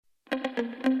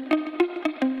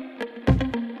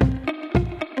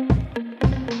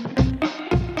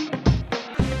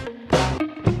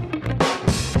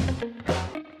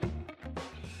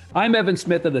I'm Evan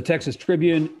Smith of the Texas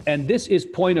Tribune, and this is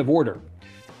Point of Order,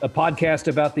 a podcast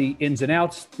about the ins and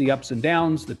outs, the ups and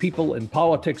downs, the people and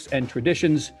politics and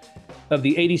traditions of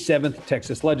the 87th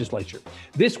Texas Legislature.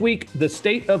 This week, the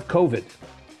state of COVID.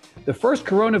 The first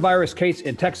coronavirus case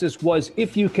in Texas was,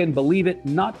 if you can believe it,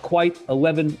 not quite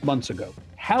 11 months ago.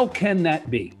 How can that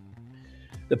be?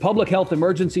 The public health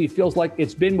emergency feels like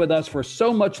it's been with us for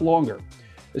so much longer,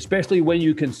 especially when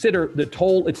you consider the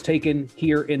toll it's taken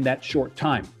here in that short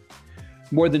time.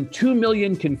 More than 2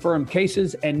 million confirmed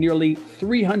cases and nearly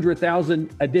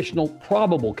 300,000 additional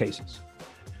probable cases.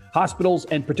 Hospitals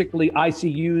and particularly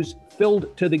ICUs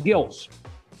filled to the gills.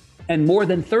 And more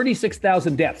than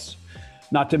 36,000 deaths,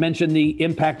 not to mention the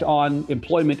impact on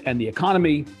employment and the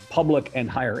economy, public and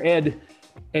higher ed,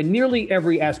 and nearly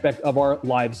every aspect of our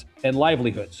lives and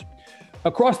livelihoods.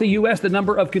 Across the U.S., the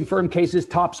number of confirmed cases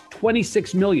tops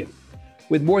 26 million,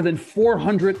 with more than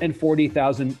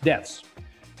 440,000 deaths.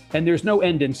 And there's no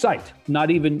end in sight,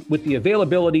 not even with the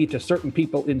availability to certain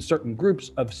people in certain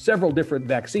groups of several different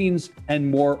vaccines and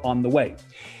more on the way.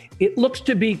 It looks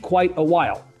to be quite a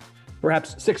while,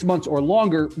 perhaps 6 months or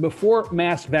longer, before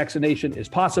mass vaccination is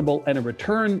possible and a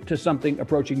return to something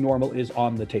approaching normal is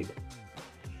on the table.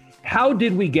 How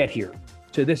did we get here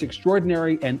to this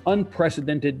extraordinary and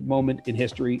unprecedented moment in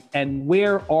history, and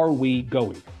where are we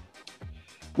going?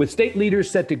 With state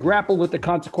leaders set to grapple with the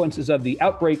consequences of the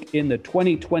outbreak in the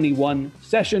 2021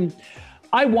 session,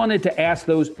 I wanted to ask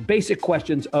those basic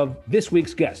questions of this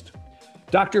week's guest,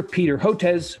 Dr. Peter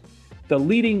Hotez, the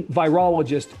leading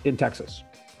virologist in Texas.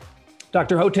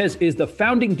 Dr. Hotez is the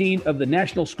founding dean of the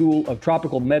National School of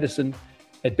Tropical Medicine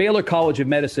at Baylor College of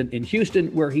Medicine in Houston,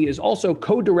 where he is also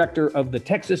co-director of the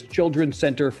Texas Children's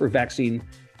Center for Vaccine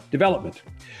Development.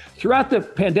 Throughout the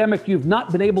pandemic, you've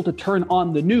not been able to turn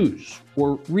on the news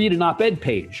or read an op-ed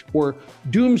page or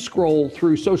doom scroll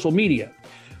through social media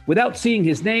without seeing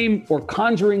his name or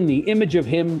conjuring the image of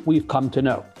him we've come to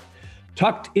know.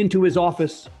 Tucked into his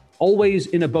office, always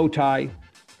in a bow tie,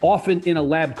 often in a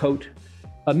lab coat,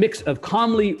 a mix of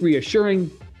calmly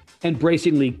reassuring and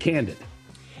bracingly candid.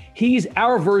 He's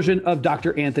our version of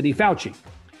Dr. Anthony Fauci,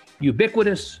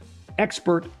 ubiquitous,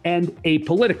 expert, and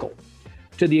apolitical,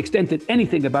 to the extent that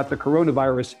anything about the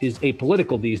coronavirus is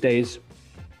apolitical these days,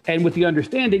 and with the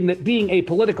understanding that being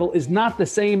apolitical is not the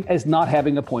same as not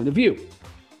having a point of view.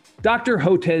 Dr.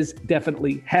 Hotez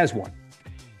definitely has one.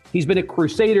 He's been a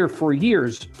crusader for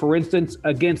years, for instance,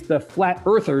 against the flat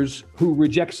earthers who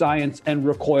reject science and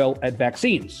recoil at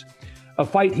vaccines, a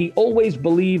fight he always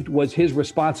believed was his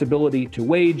responsibility to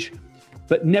wage,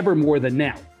 but never more than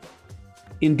now.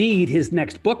 Indeed, his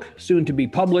next book, soon to be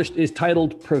published, is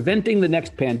titled Preventing the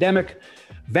Next Pandemic: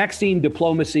 Vaccine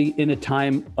Diplomacy in a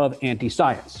Time of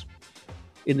Anti-Science.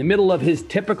 In the middle of his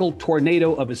typical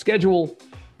tornado of a schedule,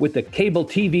 with the cable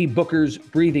TV bookers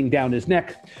breathing down his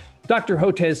neck, Dr.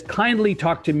 Hotez kindly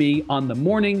talked to me on the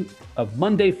morning of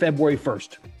Monday, February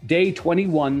 1st, day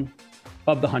 21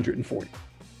 of the 140.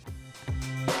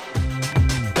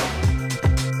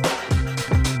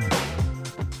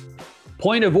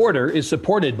 Point of Order is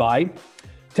supported by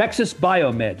Texas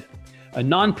Biomed, a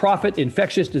nonprofit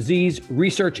infectious disease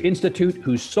research institute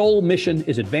whose sole mission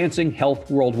is advancing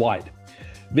health worldwide.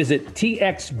 Visit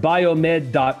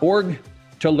txbiomed.org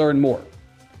to learn more.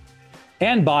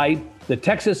 And by the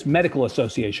Texas Medical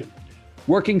Association,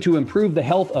 working to improve the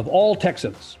health of all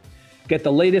Texans. Get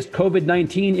the latest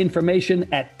COVID-19 information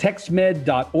at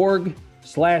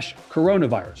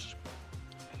texmed.org/coronavirus.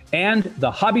 And the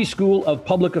Hobby School of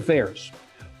Public Affairs.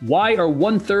 Why are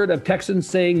 1/3 of Texans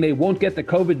saying they won't get the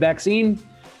COVID vaccine?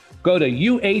 Go to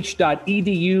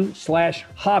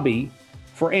uh.edu/hobby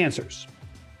for answers.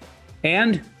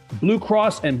 And Blue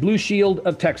Cross and Blue Shield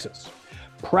of Texas.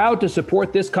 Proud to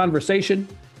support this conversation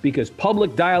because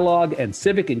public dialogue and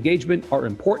civic engagement are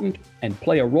important and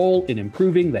play a role in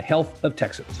improving the health of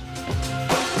Texans.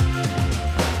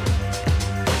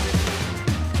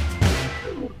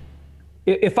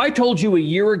 If I told you a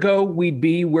year ago we'd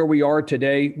be where we are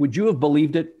today, would you have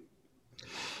believed it?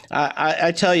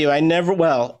 I tell you, I never.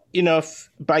 Well, you know,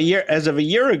 as of a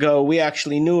year ago, we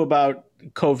actually knew about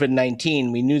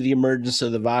COVID-19. We knew the emergence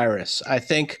of the virus. I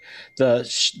think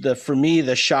for me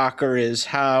the shocker is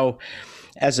how,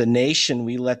 as a nation,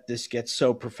 we let this get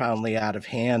so profoundly out of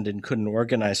hand and couldn't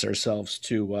organize ourselves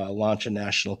to launch a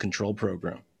national control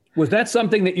program. Was that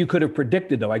something that you could have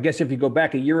predicted, though? I guess if you go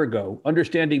back a year ago,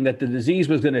 understanding that the disease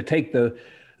was going to take the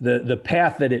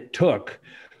path that it took,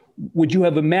 Would you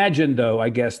have imagined, though, I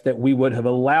guess, that we would have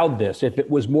allowed this if it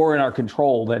was more in our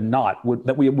control than not,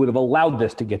 that we would have allowed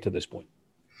this to get to this point?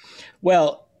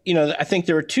 Well, I think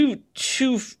there were two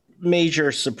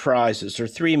major surprises, or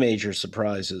three major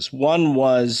surprises. One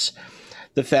was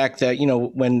the fact that,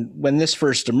 when this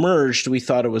first emerged, we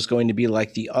thought it was going to be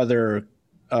like the other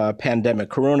pandemic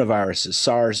coronaviruses,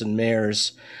 SARS and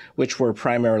MERS, which were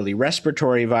primarily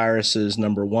respiratory viruses,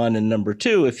 number one. And number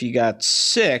two, if you got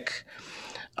sick,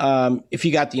 if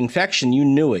you got the infection, you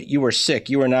knew it. You were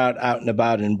sick. You were not out and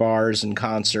about in bars and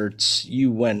concerts.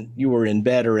 You were in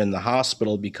bed or in the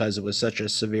hospital because it was such a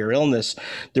severe illness.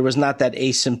 There was not that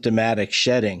asymptomatic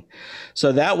shedding.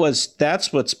 So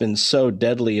that's what's been so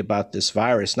deadly about this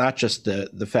virus, not just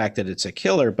the fact that it's a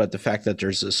killer, but the fact that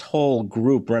there's this whole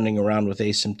group running around with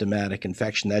asymptomatic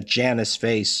infection. That Janus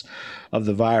face of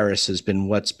the virus has been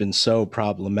what's been so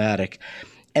problematic.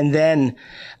 And then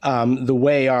the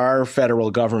way our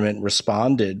federal government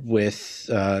responded with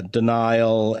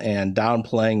denial and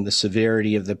downplaying the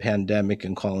severity of the pandemic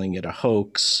and calling it a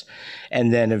hoax,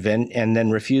 and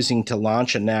then refusing to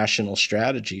launch a national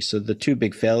strategy. So the two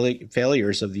big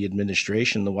failures of the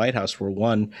administration, the White House, were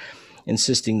one,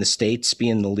 insisting the states be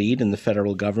in the lead and the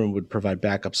federal government would provide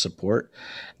backup support.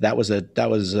 That was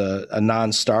a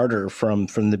non-starter from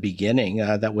the beginning.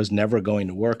 That was never going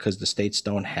to work because the states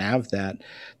don't have the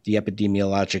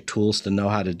epidemiologic tools to know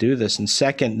how to do this. And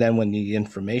second, then when the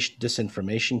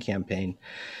disinformation campaign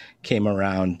came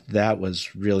around, that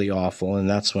was really awful. And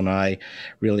that's when I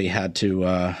really had to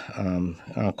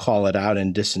call it out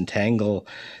and disentangle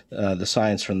the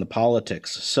science from the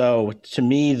politics. So to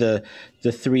me, the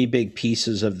three big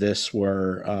pieces of this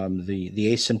were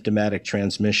the asymptomatic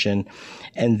transmission,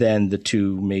 and then the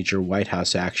two major White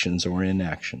House actions or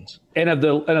inactions. And of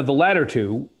the latter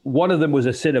two, one of them was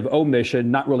a sin of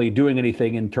omission, not really doing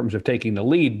anything in terms of taking the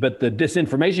lead. But the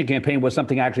disinformation campaign was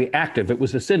something actually active. It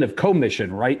was a sin of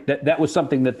commission, right? That was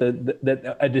something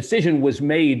that a decision was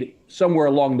made somewhere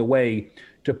along the way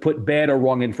to put bad or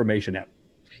wrong information out.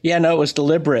 Yeah, no, it was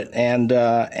deliberate, and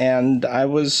I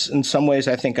was, in some ways,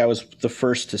 I think I was the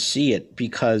first to see it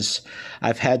because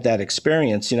I've had that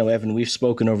experience. Evan, we've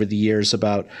spoken over the years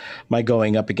about my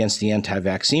going up against the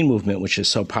anti-vaccine movement, which is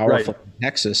so powerful in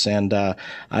Texas, and I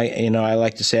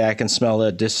like to say I can smell a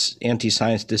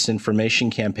anti-science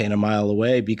disinformation campaign a mile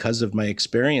away because of my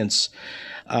experience.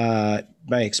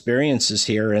 My experiences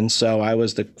here. And so I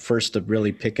was the first to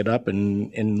really pick it up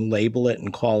and label it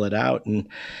and call it out. And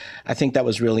I think that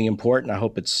was really important. I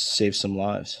hope it's saved some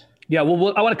lives. Yeah,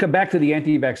 well, I want to come back to the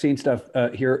anti-vaccine stuff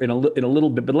here in a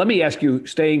little bit. But let me ask you,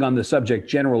 staying on the subject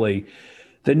generally,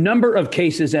 the number of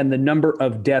cases and the number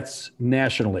of deaths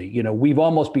nationally, we've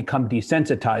almost become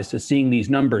desensitized to seeing these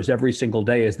numbers every single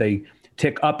day as they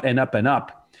tick up and up and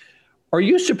up. Are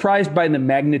you surprised by the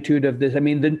magnitude of this? I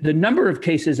mean, the number of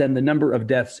cases and the number of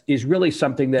deaths is really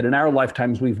something that in our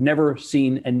lifetimes we've never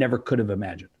seen and never could have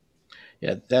imagined.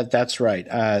 Yeah, that's right.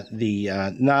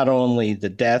 Not only the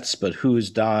deaths, but who's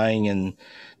dying and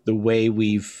the way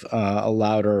we've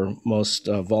allowed our most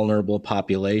vulnerable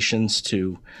populations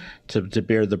to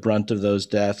bear the brunt of those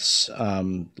deaths,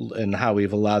 and how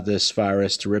we've allowed this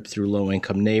virus to rip through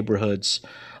low-income neighborhoods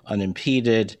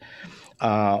unimpeded.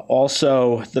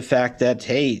 Also, the fact that,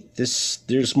 hey,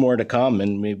 there's more to come,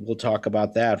 and we'll talk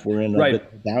about that. We're in a bit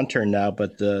of a downturn now,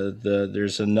 but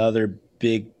there's another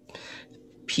big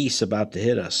piece about to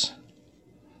hit us.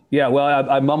 Yeah, well,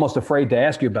 I'm almost afraid to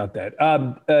ask you about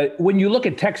that. When you look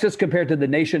at Texas compared to the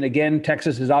nation, again,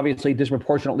 Texas is obviously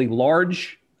disproportionately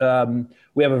large.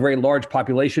 We have a very large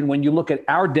population. When you look at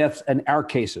our deaths and our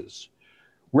cases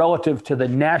relative to the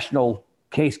national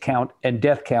case count and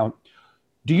death count,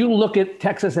 do you look at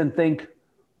Texas and think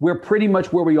we're pretty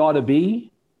much where we ought to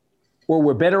be, or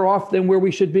we're better off than where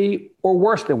we should be, or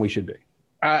worse than we should be?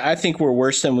 I think we're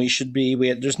worse than we should be.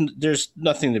 There's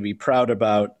nothing to be proud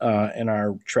about in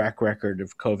our track record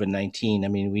of COVID-19. I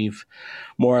mean, we've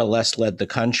more or less led the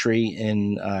country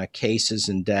in cases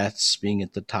and deaths, being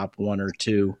at the top one or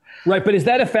two. Right, but is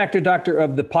that a factor, Doctor,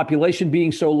 of the population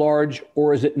being so large,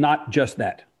 or is it not just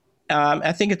that?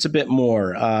 I think it's a bit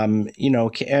more. I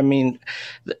mean,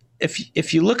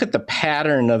 if you look at the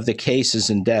pattern of the cases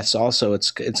and deaths, also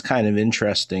it's kind of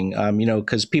interesting.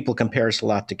 Because people compare us a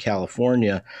lot to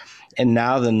California, and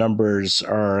now the numbers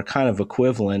are kind of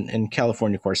equivalent. And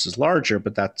California, of course, is larger,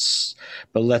 but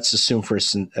let's assume for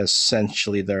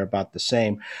essentially they're about the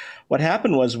same. What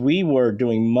happened was we were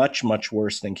doing much, much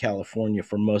worse than California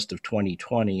for most of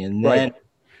 2020, and then.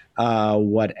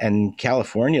 And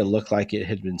California looked like it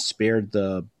had been spared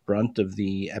the brunt of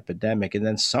the epidemic, and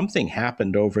then something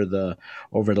happened over the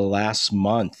last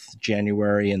month,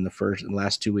 January, and the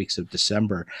last 2 weeks of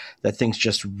December, that things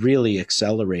just really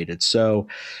accelerated. So,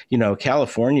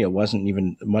 California wasn't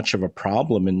even much of a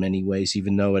problem in many ways,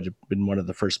 even though it had been one of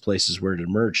the first places where it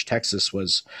emerged. Texas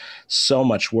was so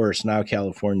much worse. Now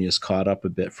California is caught up a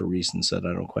bit for reasons that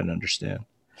I don't quite understand.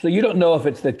 So you don't know if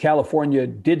it's that California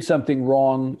did something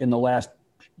wrong in the last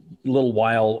little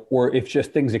while, or if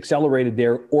just things accelerated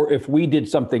there, or if we did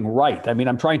something right. I mean,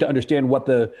 I'm trying to understand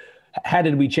how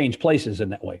did we change places in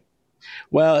that way?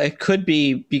 Well, it could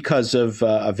be because of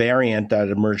a variant that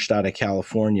emerged out of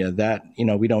California that,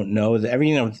 we don't know.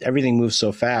 Everything moves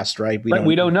so fast, right? We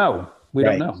don't know. We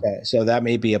don't know. So that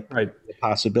may be a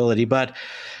possibility. But,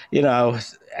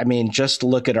 just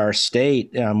look at our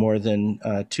state, more than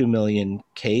 2 million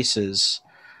cases.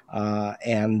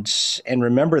 And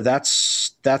remember,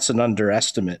 that's an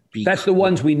underestimate. That's the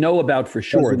ones we know about for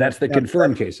sure. That's the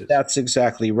confirmed cases. That's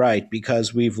exactly right,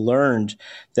 because we've learned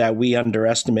that we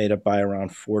underestimate it by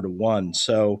around 4 to 1.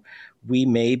 So we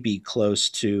may be close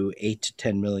to 8 to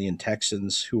 10 million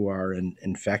Texans who are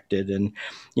infected, and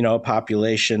a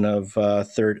population of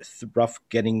roughly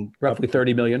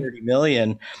 30 million. 30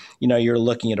 million. You're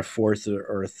looking at a fourth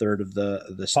or a third of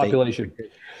the state population.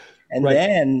 And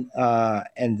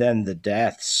then the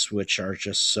deaths, which are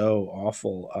just so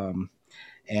awful.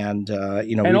 And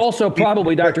also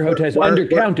probably, Dr. Hotez,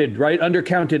 undercounted, right?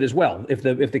 Undercounted as well. If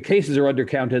the cases are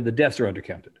undercounted, the deaths are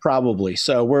undercounted. Probably.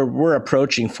 So we're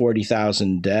approaching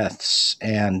 40,000 deaths.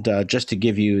 And just to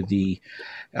give you the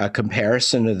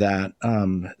comparison to that,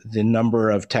 the number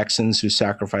of Texans who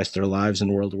sacrificed their lives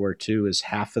in World War II is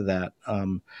half of that.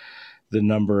 The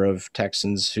number of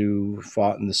Texans who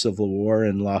fought in the Civil War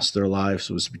and lost their lives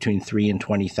was between 3 and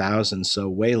 20,000. So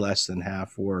way less than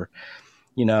half. Or,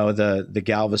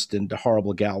 the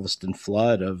horrible Galveston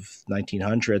flood of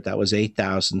 1900, that was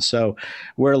 8,000. So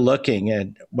we're looking at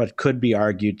what could be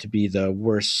argued to be the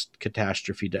worst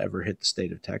catastrophe to ever hit the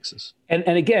state of Texas. And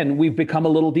again, we've become a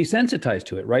little desensitized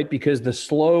to it, right? Because the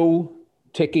slow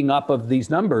ticking up of these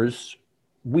numbers,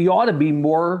 we ought to be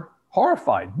more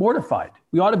horrified, mortified.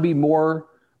 We ought to be more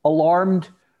alarmed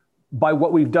by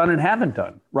what we've done and haven't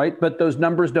done, right? But those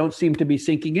numbers don't seem to be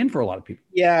sinking in for a lot of people.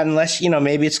 Yeah, unless,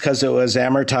 maybe it's because it was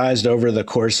amortized over the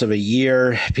course of a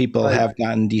year. People have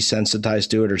gotten desensitized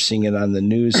to it or seeing it on the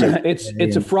news.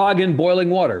 It's a frog in boiling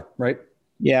water, right?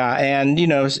 Yeah,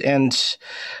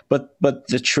 but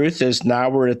the truth is now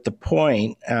we're at the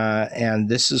point, and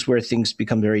this is where things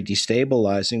become very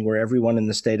destabilizing, where everyone in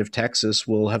the state of Texas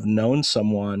will have known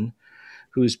someone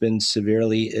who's been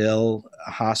severely ill,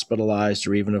 hospitalized,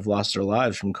 or even have lost their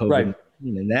lives from COVID. Right.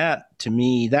 And that, to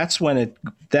me, that's when it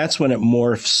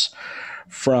morphs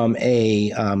from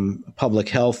a public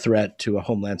health threat to a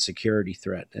homeland security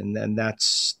threat, and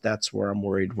that's where I'm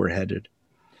worried we're headed.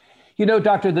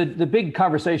 Doctor, the big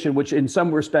conversation, which in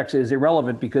some respects is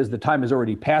irrelevant because the time has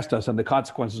already passed us and the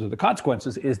consequences of the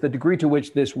consequences, is the degree to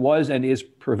which this was and is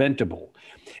preventable.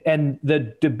 And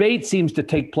the debate seems to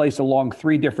take place along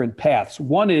three different paths.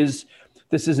 One is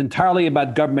this is entirely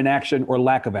about government action or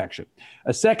lack of action.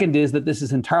 A second is that this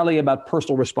is entirely about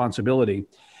personal responsibility.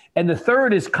 And the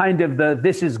third is kind of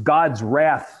this is God's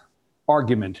wrath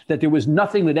argument, that there was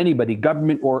nothing that anybody,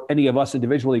 government or any of us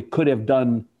individually, could have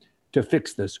done to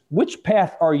fix this. Which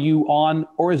path are you on,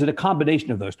 or is it a combination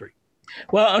of those three?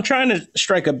 Well, I'm trying to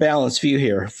strike a balanced view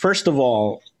here. First of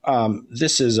all,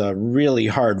 this is a really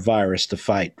hard virus to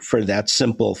fight for that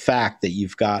simple fact that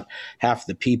you've got half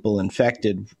the people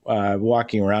infected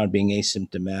walking around being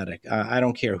asymptomatic. I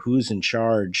don't care who's in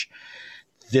charge.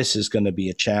 This is going to be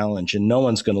a challenge, and no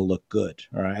one's going to look good.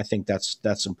 All right, I think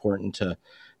that's important to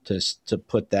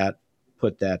put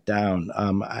that down.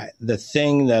 The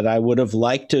thing that I would have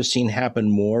liked to have seen happen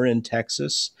more in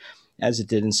Texas, as it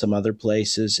did in some other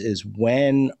places, is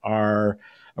when our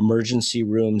emergency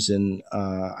rooms and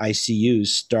ICUs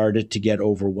started to get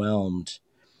overwhelmed,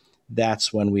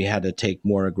 that's when we had to take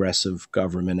more aggressive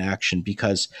government action,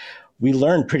 because we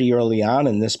learned pretty early on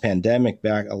in this pandemic,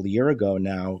 back a year ago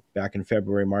now, back in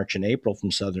February, March, and April,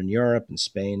 from Southern Europe and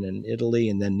Spain and Italy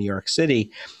and then New York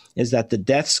City, is that the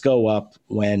deaths go up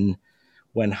when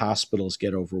hospitals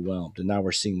get overwhelmed. And now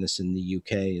we're seeing this in the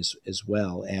UK as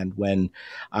well. And when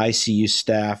ICU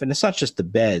staff, and it's not just the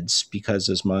beds, because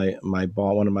as one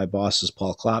of my bosses,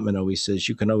 Paul Klotman, always says,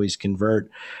 you can always convert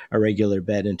a regular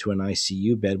bed into an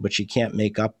ICU bed. What you can't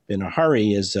make up in a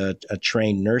hurry is a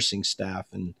trained nursing staff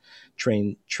and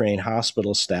trained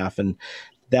hospital staff. And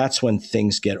that's when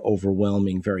things get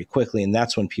overwhelming very quickly. And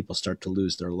that's when people start to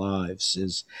lose their lives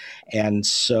and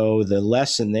so the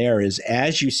lesson there is,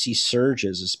 as you see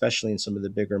surges, especially in some of the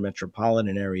bigger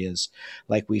metropolitan areas,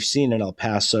 like we've seen in El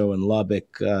Paso and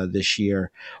Lubbock this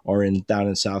year, or down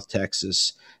in South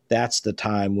Texas, that's the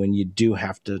time when you do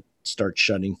have to start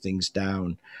shutting things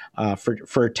down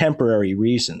for temporary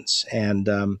reasons.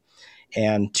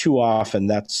 And too often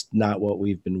that's not what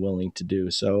we've been willing to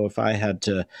do. So if I had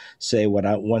to say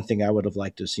one thing I would have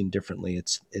liked to have seen differently,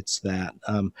 it's that.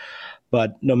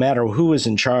 But no matter who was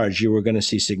in charge, you were going to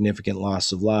see significant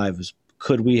loss of lives.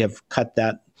 Could we have cut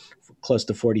that close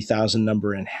to 40,000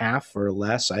 number in half or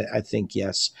less? I think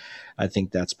yes. I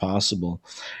think that's possible.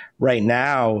 Right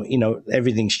now,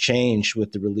 everything's changed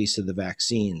with the release of the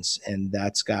vaccines, and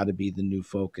that's got to be the new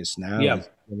focus now. Yeah.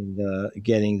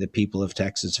 Getting the people of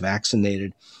Texas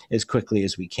vaccinated as quickly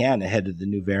as we can ahead of the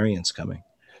new variants coming.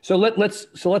 So let's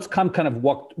kind of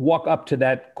walk up to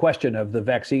that question of the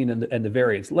vaccine and the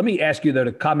variants. Let me ask you though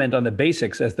to comment on the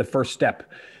basics as the first step.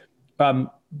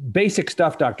 Basic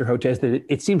stuff, Dr. Hotez, that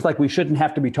it seems like we shouldn't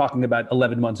have to be talking about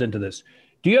 11 months into this.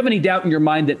 Do you have any doubt in your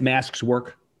mind that masks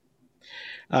work?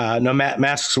 No,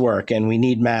 masks work, and we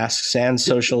need masks, and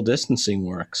social distancing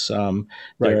works.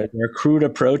 They're crude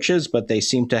approaches, but they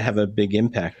seem to have a big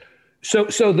impact. So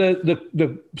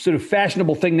the sort of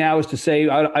fashionable thing now is to say,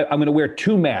 I'm going to wear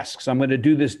 2 masks. I'm going to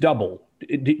do this double.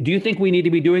 Do you think we need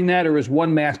to be doing that, or is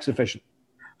 1 mask sufficient?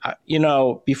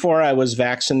 Before I was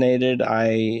vaccinated,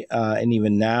 and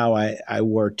even now, I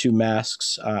wore 2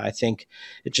 masks. I think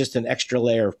it's just an extra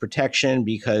layer of protection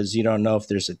because you don't know if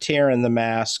there's a tear in the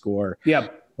mask or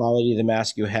quality of the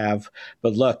mask you have.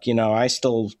 But look, I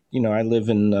still, I live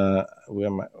in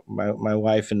my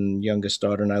wife and youngest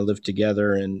daughter and I live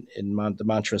together in the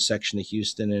Montrose section of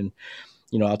Houston, and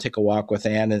I'll take a walk with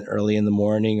Ann early in the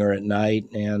morning or at night,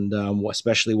 and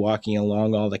especially walking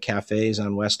along all the cafes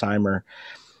on Westheimer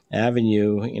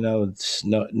Avenue,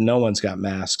 no one's got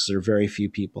masks, or very few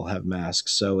people have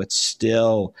masks. So it's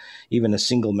still, even a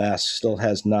single mask still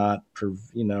has not,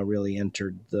 really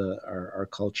entered our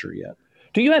culture yet.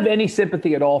 Do you have any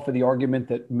sympathy at all for the argument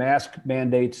that mask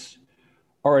mandates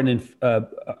are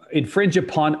infringe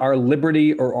upon our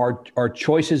liberty or our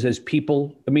choices as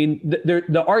people? I mean,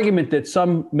 the argument that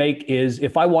some make is,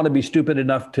 if I want to be stupid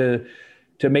enough to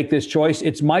make this choice,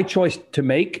 it's my choice to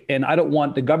make, and I don't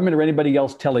want the government or anybody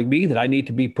else telling me that I need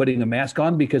to be putting a mask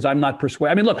on because I'm not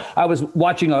persuaded. I mean, look, I was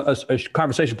watching a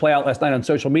conversation play out last night on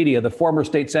social media. The former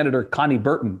state senator Connie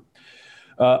Burton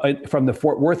from the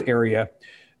Fort Worth area,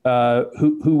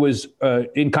 who was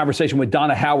in conversation with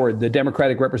Donna Howard, the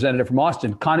Democratic representative from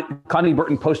Austin. Connie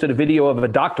Burton posted a video of a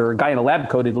doctor, a guy in a lab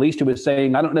coat at least, who was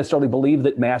saying, I don't necessarily believe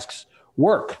that masks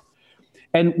work.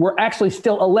 And we're actually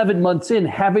still 11 months in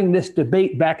having this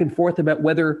debate back and forth about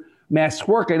whether masks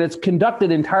work. And it's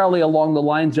conducted entirely along the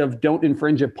lines of don't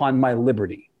infringe upon my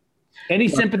liberty. Any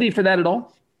sympathy for that at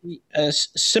all?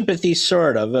 Sympathy,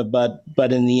 sort of,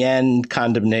 but in the end,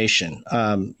 condemnation.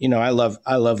 I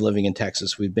love living in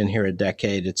Texas. We've been here a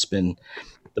decade. It's been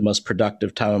the most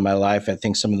productive time of my life. I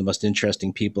think some of the most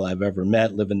interesting people I've ever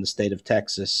met live in the state of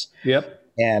Texas. Yep.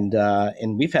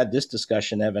 And we've had this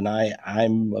discussion, Evan.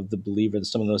 I'm of the believer that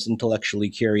some of the most intellectually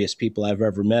curious people I've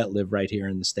ever met live right here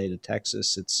in the state of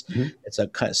Texas. It's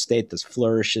a state that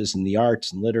flourishes in the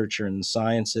arts and literature and the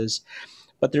sciences,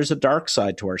 but there's a dark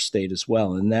side to our state as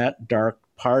well. And that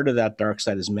part of that dark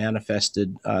side is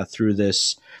manifested through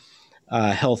this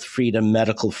health freedom,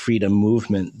 medical freedom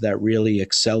movement that really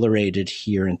accelerated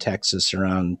here in Texas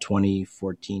around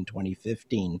 2014,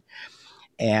 2015.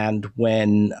 And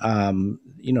when,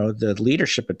 the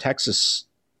leadership of Texas,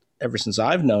 ever since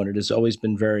I've known it, has always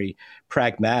been very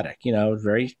pragmatic,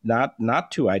 very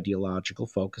not too ideological,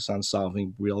 focus on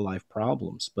solving real life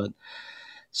problems. But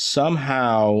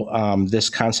somehow this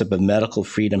concept of medical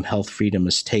freedom, health freedom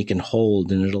has taken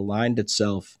hold, and it aligned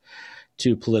itself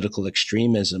to political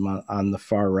extremism on the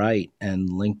far right and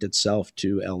linked itself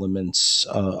to elements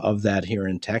of that here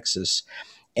in Texas.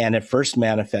 And it first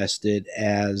manifested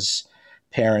as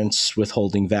parents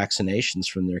withholding vaccinations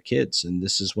from their kids. And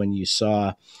this is when you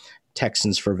saw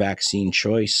Texans for Vaccine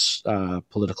Choice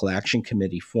Political Action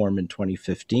Committee form in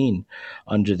 2015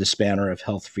 under the spanner of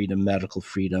health freedom, medical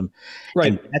freedom.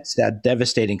 Right. And that's had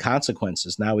devastating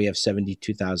consequences. Now we have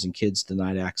 72,000 kids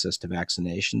denied access to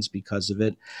vaccinations because of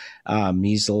it,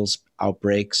 measles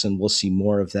outbreaks, and we'll see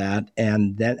more of that.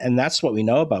 And that's what we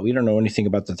know about. We don't know anything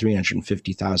about the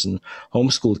 350,000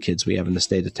 homeschooled kids we have in the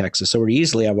state of Texas. So we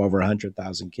easily have over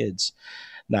 100,000 kids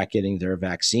not getting their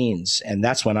vaccines. And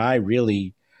that's when I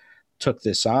really took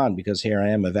this on because here I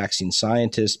am, a vaccine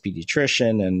scientist,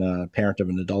 pediatrician, and a parent of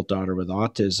an adult daughter with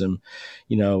autism,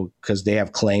 because they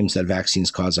have claims that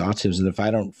vaccines cause autism. And if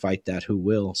I don't fight that, who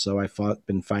will? So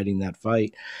been fighting that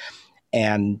fight.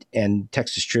 And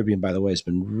Texas Tribune, by the way, has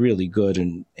been really good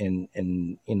in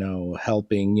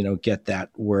helping, get that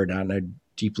word out. I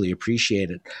deeply appreciate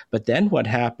it. But then what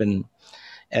happened,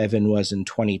 Evan, was in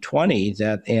 2020,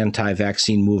 that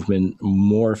anti-vaccine movement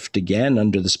morphed again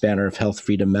under the banner of health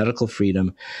freedom, medical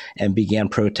freedom, and began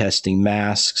protesting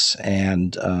masks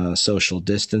and social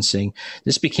distancing.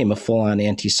 This became a full-on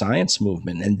anti-science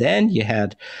movement. And then you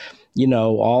had,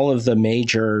 all of the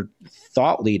major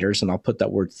thought leaders, and I'll put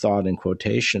that word thought in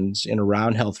quotations, in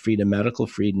around health freedom, medical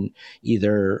freedom,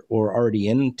 either or already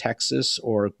in Texas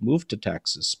or moved to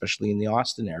Texas, especially in the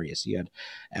Austin area. So you had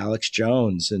Alex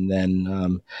Jones and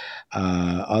then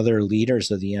other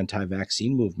leaders of the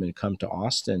anti-vaccine movement come to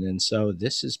Austin. And so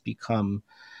this has become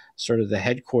sort of the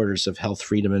headquarters of health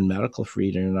freedom and medical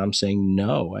freedom. And I'm saying,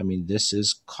 no, I mean, this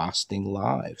is costing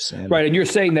lives. Right. And you're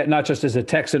saying that not just as a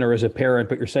Texan or as a parent,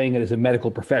 but you're saying it as a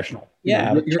medical professional.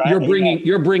 Yeah.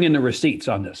 You're bringing the receipts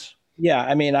on this. Yeah.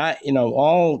 I mean,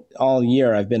 all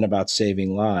year I've been about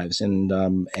saving lives and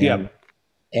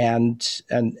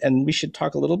we should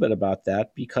talk a little bit about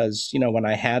that because, when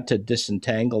I had to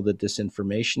disentangle the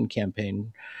disinformation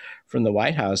campaign from the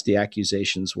White House, the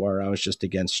accusations were I was just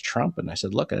against Trump. And I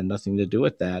said, look, I had nothing to do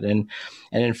with that. And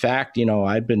in fact,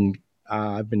 I've been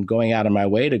going out of my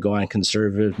way to go on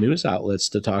conservative news outlets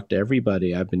to talk to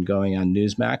everybody. I've been going on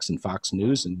Newsmax and Fox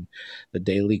News and the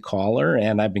Daily Caller,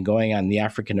 and I've been going on the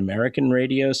African American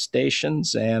radio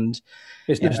stations. And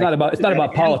it's not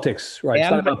about politics, right? It's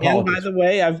not about politics. And by the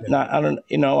way, I've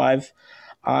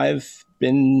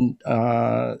been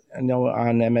on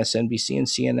MSNBC and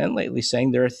CNN lately saying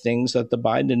there are things that the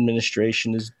Biden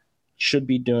administration should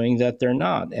be doing that they're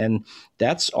not, and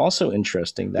that's also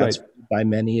interesting. That's right. By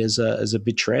many as a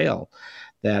betrayal.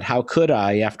 That how could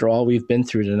I, after all we've been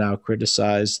through, to now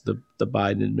criticize the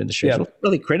Biden administration? Yeah.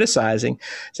 Really criticizing,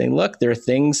 saying, look, there are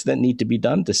things that need to be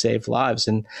done to save lives,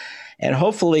 and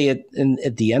hopefully at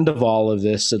the end of all of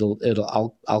this,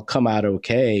 I'll come out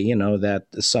okay. That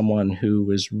someone who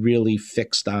was really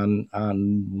fixed on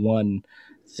one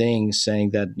thing,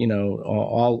 saying that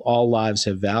all lives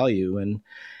have value and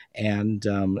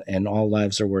all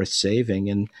lives are worth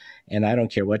saving, and I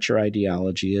don't care what your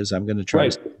ideology is, I'm going to try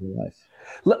to save your life.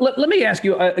 Let me ask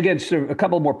you, again, sort of a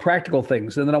couple more practical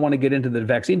things, and then I want to get into the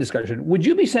vaccine discussion. Would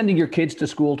you be sending your kids to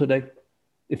school today?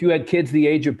 If you had kids the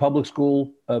age of public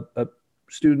school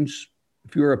students,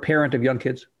 if you were a parent of young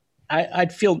kids? I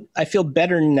feel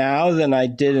better now than I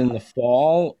did in the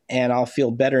fall, and I'll feel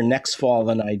better next fall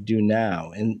than I do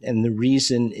now. And the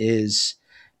reason is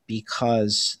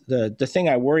because the thing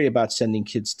I worry about sending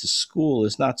kids to school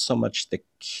is not so much the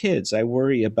kids. I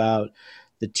worry about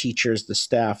the teachers, the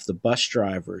staff, the bus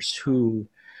drivers, who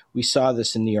we saw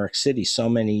this in New York City. So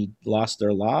many lost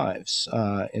their lives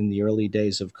in the early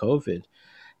days of COVID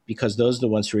because those are the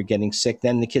ones who are getting sick.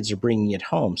 Then the kids are bringing it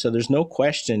home. So there's no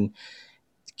question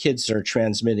kids are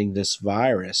transmitting this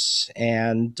virus.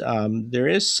 And there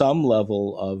is some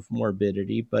level of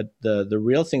morbidity, but the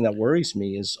real thing that worries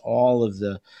me is all of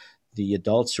the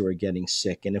adults who are getting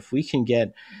sick. And if we can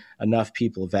get enough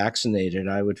people vaccinated,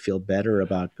 I would feel better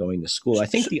about going to school. I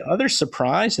think the other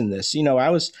surprise in this,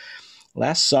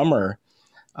 last summer,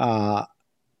 I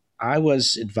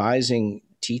was advising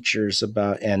teachers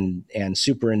about and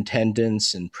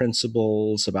superintendents and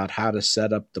principals about how to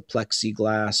set up the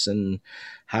plexiglass and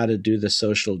how to do the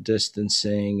social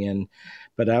distancing.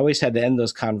 But I always had to end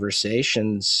those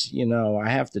conversations. I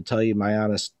have to tell you my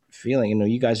honest feeling,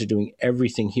 you guys are doing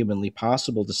everything humanly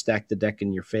possible to stack the deck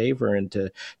in your favor and to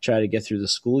try to get through the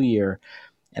school year.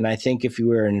 And I think if you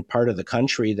were in part of the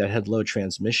country that had low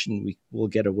transmission, we will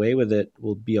get away with it.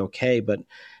 We'll be okay. But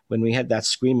when we had that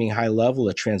screaming high level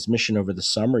of transmission over the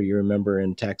summer, you remember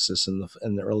in Texas in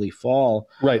the early fall,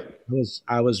 right?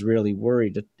 I was really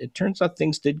worried. It turns out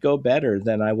things did go better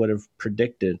than I would have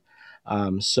predicted.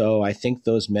 So I think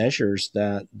those measures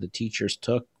that the teachers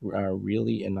took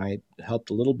really, and I helped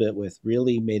a little bit with,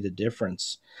 really made a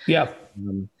difference. Yeah.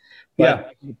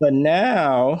 But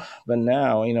now,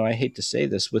 I hate to say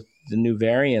this, with the new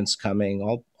variants coming,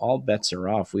 all bets are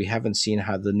off. We haven't seen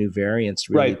how the new variants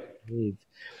really behave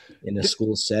in a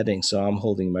school setting. So I'm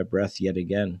holding my breath yet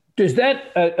again. Does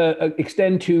that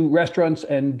extend to restaurants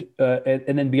and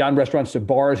then beyond restaurants to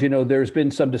bars? There's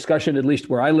been some discussion, at least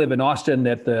where I live in Austin,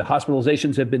 that the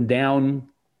hospitalizations have been down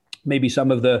maybe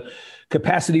some of the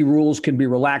capacity rules can be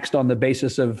relaxed on the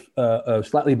basis of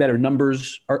slightly better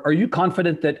numbers. Are you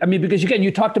confident that, I mean, because again,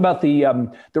 you talked about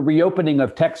the reopening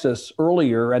of Texas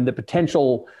earlier and the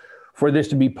potential for this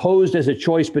to be posed as a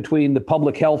choice between the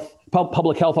public health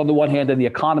on the one hand and the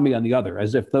economy on the other,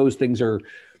 as if those things are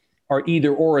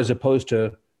either or as opposed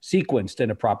to sequenced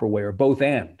in a proper way, or both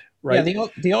and, right? Yeah,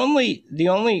 the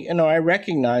only I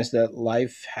recognize that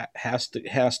life has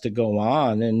to go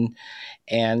on,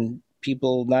 and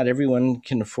people, not everyone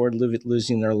can afford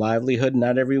losing their livelihood.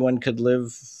 Not everyone could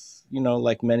live,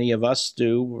 like many of us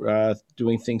do,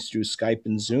 doing things through Skype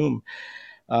and Zoom.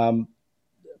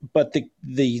 But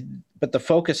the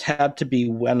focus had to be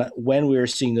when we were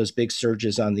seeing those big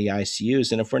surges on the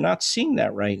ICUs, and if we're not seeing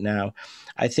that right now,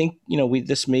 I think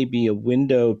this may be a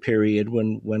window period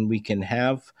when we can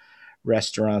have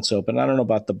restaurants open. I don't know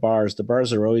about the bars. The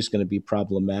bars are always going to be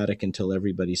problematic until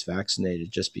everybody's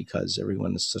vaccinated, just because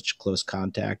everyone is such close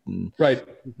contact and right,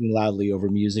 speaking loudly over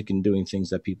music and doing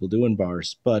things that people do in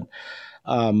bars. But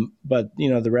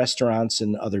the restaurants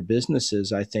and other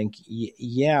businesses, I think,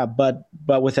 yeah, but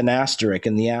with an asterisk,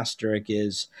 and the asterisk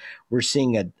is we're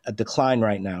seeing a decline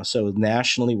right now. So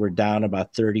nationally, we're down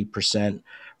about 30%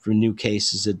 from new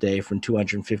cases a day, from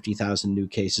 250,000 new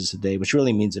cases a day, which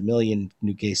really means 1 million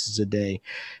new cases a day,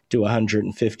 to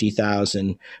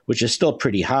 150,000, which is still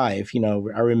pretty high.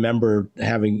 I remember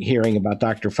hearing about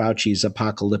Dr. Fauci's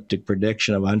apocalyptic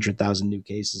prediction of 100,000 new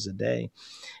cases a day,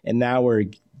 and now we're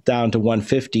down to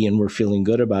 150, and we're feeling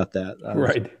good about that.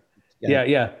 Right.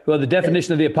 Yeah. Well, the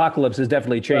definition of the apocalypse has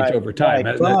definitely changed over time.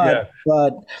 Right.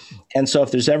 And so if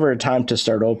there's ever a time to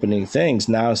start opening things,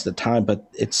 now's the time. But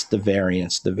it's the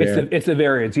variants. It's the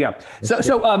variants. Yeah.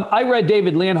 So I read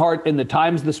David Leonhardt in the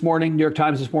Times this morning, New York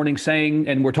Times this morning, saying,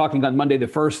 and we're talking on Monday the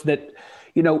 1st,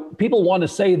 that people want to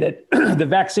say that the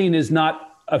vaccine is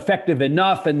not effective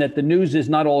enough and that the news is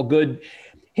not all good.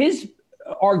 His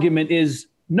argument is,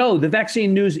 no, the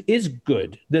vaccine news is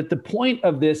good. That the point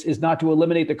of this is not to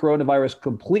eliminate the coronavirus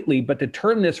completely, but to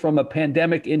turn this from a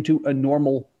pandemic into a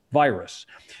normal virus.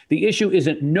 The issue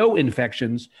isn't no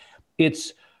infections.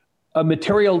 It's a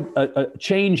material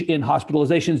change in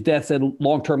hospitalizations, deaths, and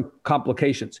long-term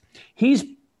complications. He's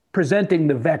presenting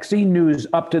the vaccine news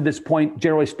up to this point,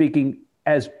 generally speaking,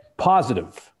 as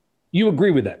positive. You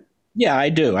agree with that? Yeah, I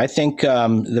do. I think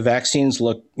the vaccines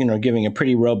look, giving a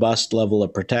pretty robust level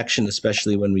of protection,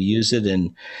 especially when we use it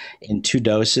in 2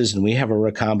 doses. And we have a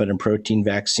recombinant protein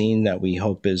vaccine that we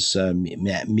hope meets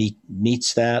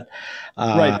that.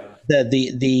 Right.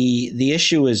 The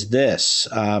issue is this: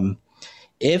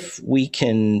 if we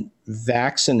can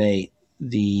vaccinate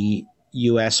the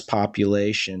U.S.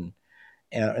 population,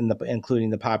 including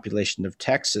the population of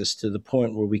Texas, to the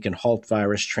point where we can halt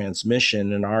virus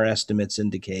transmission, and our estimates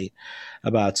indicate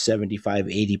about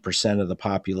 75-80% of the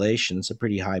population. It's a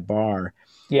pretty high bar.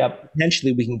 Yep.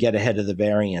 Potentially, we can get ahead of the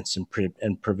variants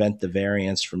and prevent the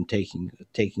variants from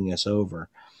taking us over.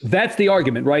 That's the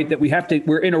argument, right? That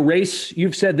we're in a race.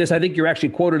 You've said this. I think you're actually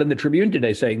quoted in the Tribune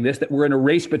today saying this, that we're in a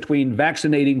race between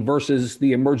vaccinating versus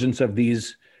the emergence of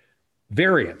these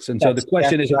variants. And so the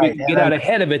question is, if we can get out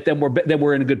ahead of it, then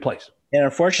we're in a good place. And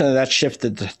unfortunately, that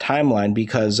shifted the timeline,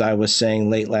 because I was saying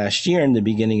late last year and the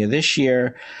beginning of this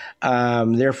year.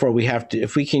 Therefore, we have to,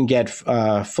 if we can get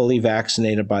fully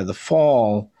vaccinated by the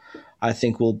fall, I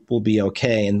think we'll be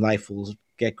okay, and life will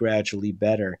get gradually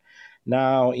better.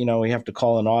 Now, we have to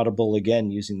call an audible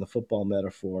again, using the football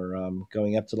metaphor,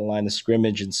 going up to the line of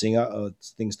scrimmage and seeing,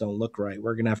 things don't look right.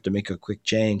 We're going to have to make a quick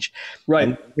change. Right.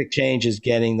 And the quick change is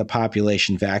getting the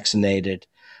population vaccinated,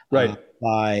 right,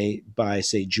 by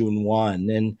say June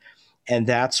 1. And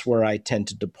that's where I tend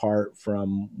to depart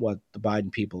from what the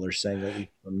Biden people are saying. At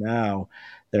least from now,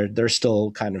 they're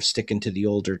still kind of sticking to the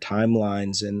older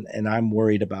timelines, and I'm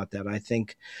worried about that. I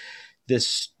think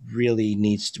this really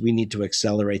we need to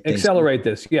accelerate things. Accelerate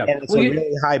this, yeah. And it's a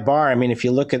really high bar. I mean, if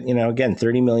you look at, again,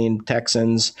 30 million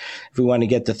Texans, if we want to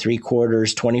get to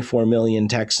 3/4, 24 million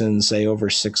Texans, say over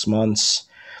 6 months,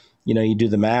 you do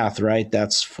the math, right?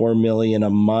 That's 4 million a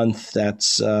month.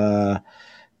 That's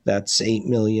 8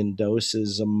 million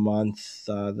doses a month.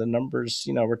 The numbers,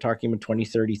 we're talking about 20,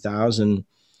 30,000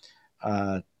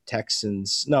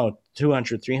 Texans,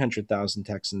 200, 300,000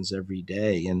 Texans every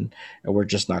day. And we're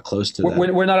just not close to that.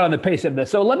 We're not on the pace of this.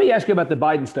 So let me ask you about the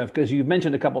Biden stuff, because you've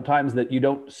mentioned a couple of times that you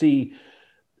don't see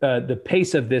the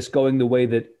pace of this going the way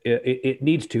that it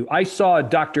needs to. I saw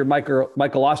Dr. Michael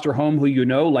Osterholm,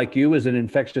 who like you, is an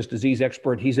infectious disease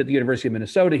expert. He's at the University of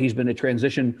Minnesota. He's been a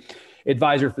transition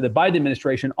advisor for the Biden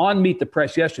administration, on Meet the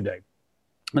Press yesterday.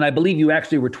 And I believe you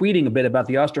actually were tweeting a bit about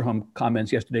the Osterholm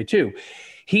comments yesterday, too.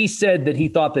 He said that he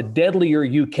thought the deadlier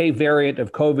UK variant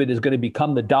of COVID is going to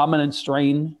become the dominant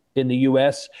strain in the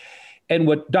US. And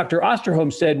what Dr.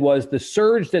 Osterholm said was the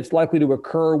surge that's likely to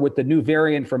occur with the new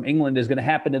variant from England is going to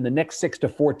happen in the next 6 to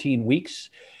 14 weeks.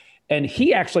 And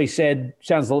he actually said,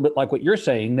 sounds a little bit like what you're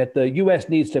saying, that the U.S.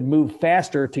 needs to move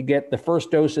faster to get the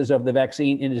first doses of the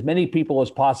vaccine in as many people as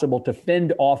possible to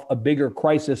fend off a bigger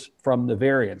crisis from the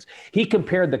variants. He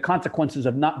compared the consequences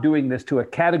of not doing this to a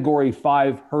Category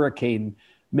 5 hurricane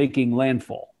making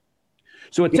landfall.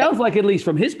 So it sounds like, at least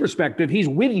from his perspective, he's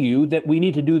with you that we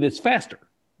need to do this faster.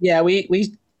 Yeah,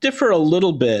 we differ a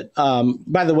little bit.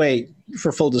 By the way,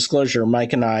 for full disclosure,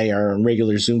 Mike and I are on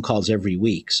regular Zoom calls every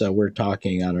week. So we're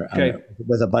talking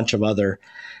with a bunch of other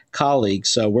colleagues.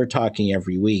 So we're talking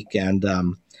every week. And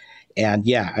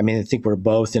yeah, I mean, I think we're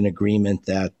both in agreement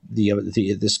that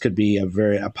this could be a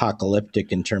very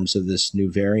apocalyptic in terms of this new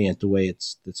variant, the way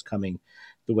it's coming,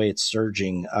 the way it's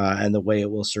surging, and the way it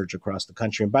will surge across the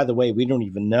country. And by the way, we don't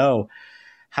even know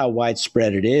how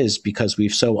widespread it is because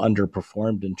we've so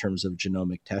underperformed in terms of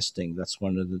genomic testing. That's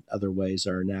one of the other ways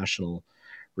our national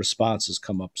response has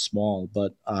come up small.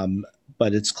 But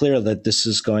it's clear that this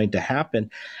is going to happen.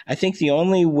 I think the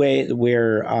only way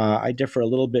where I differ a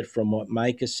little bit from what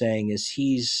Mike is saying is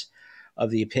he's of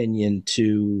the opinion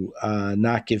to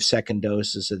not give second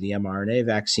doses of the mRNA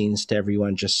vaccines to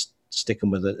everyone, just stick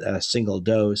them with a single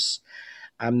dose.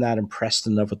 I'm not impressed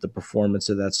enough with the performance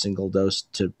of that single dose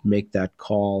to make that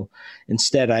call.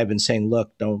 Instead, I've been saying,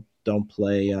 look, don't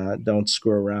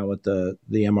screw around with the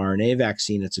mRNA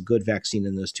vaccine. It's a good vaccine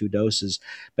in those 2 doses,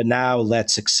 but now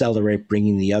let's accelerate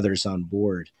bringing the others on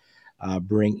board.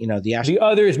 The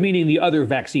others meaning the other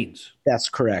vaccines. That's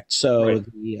correct. So right.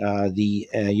 The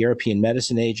European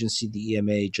Medicine Agency, the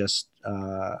EMA, just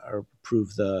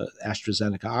approved the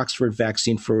AstraZeneca Oxford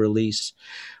vaccine for release.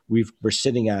 We're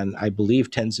sitting on, I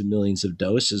believe, tens of millions of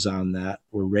doses on that.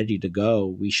 We're ready to go.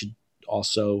 We should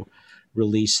also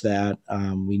release that.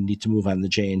 We need to move on the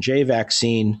J&J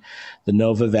vaccine, the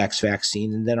Novavax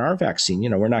vaccine, and then our vaccine.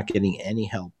 We're not getting any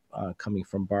help coming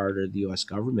from BARDA or the U.S.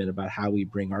 government about how we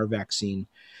bring our vaccine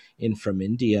in from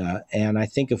India. And I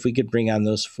think if we could bring on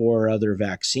those 4 other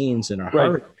vaccines in a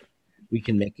hurry, we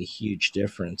can make a huge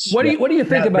difference. What do you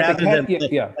think about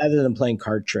rather than playing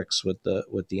card tricks with the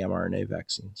mRNA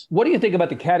vaccines? What do you think about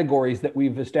the categories that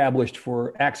we've established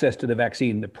for access to the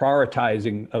vaccine, the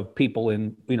prioritizing of people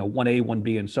in 1A,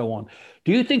 1B, and so on?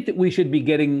 Do you think that we should be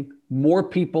getting more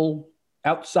people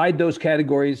outside those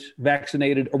categories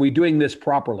vaccinated? Are we doing this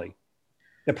properly?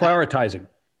 The prioritizing.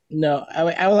 No,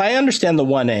 I understand the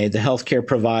 1A, the healthcare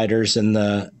providers and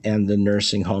the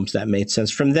nursing homes. That made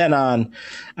sense. From then on,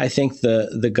 I think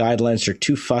the guidelines are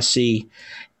too fussy.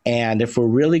 And if we're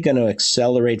really going to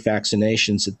accelerate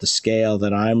vaccinations at the scale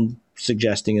that I'm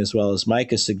suggesting, as well as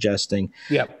Mike is suggesting,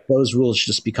 those rules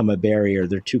just become a barrier.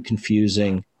 They're too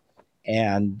confusing.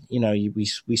 And,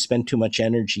 we spend too much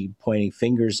energy pointing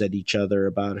fingers at each other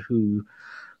about who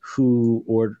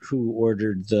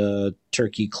ordered the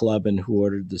turkey club and who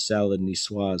ordered the salad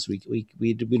niçoise.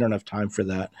 We don't have time for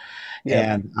that.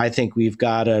 Yeah. And I think we've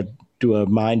got to do a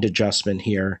mind adjustment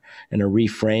here and a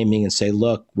reframing and say,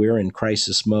 look, we're in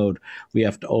crisis mode. We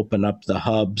have to open up the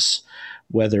hubs,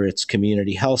 whether it's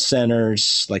community health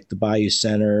centers like the Bayou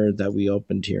Center that we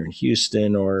opened here in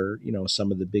Houston, or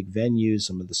some of the big venues,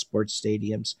 some of the sports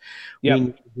stadiums. We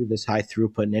need to do this high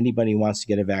throughput, and anybody who wants to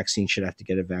get a vaccine should have to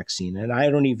get a vaccine. And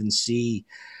I don't even see,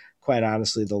 quite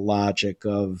honestly, the logic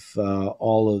of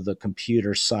all of the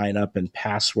computer sign up and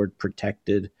password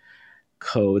protected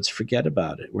codes. Forget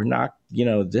about it. We're not,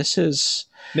 this is...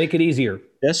 Make it easier.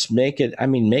 Just make it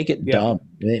dumb.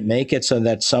 Make it so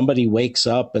that somebody wakes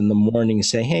up in the morning and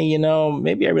say, hey,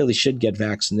 maybe I really should get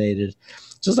vaccinated.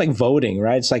 Just like voting,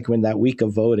 right? It's like when that week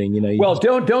of voting, Well,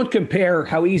 don't compare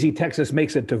how easy Texas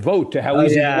makes it to vote to how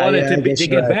easy you want it to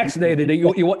get vaccinated.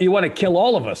 You want to kill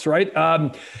all of us, right?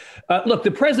 Look,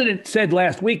 the president said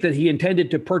last week that he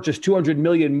intended to purchase 200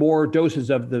 million more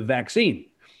doses of the vaccine.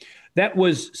 That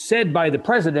was said by the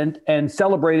president and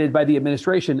celebrated by the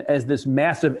administration as this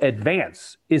massive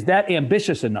advance. Is that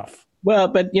ambitious enough? Well,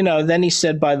 but then he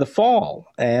said by the fall,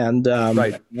 and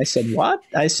I said, what?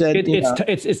 I said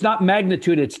it's not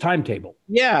magnitude, it's timetable.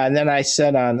 Yeah, and then I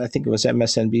said on, I think it was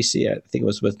MSNBC, I think it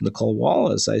was with Nicole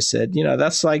Wallace, I said,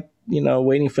 that's like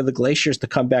waiting for the glaciers to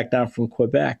come back down from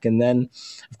Quebec. And then,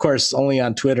 of course, only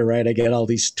on Twitter, right, I get all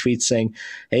these tweets saying,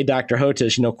 hey, Dr.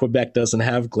 Hotez, Quebec doesn't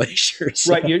have glaciers.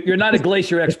 Right. You're not a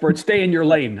glacier expert. Stay in your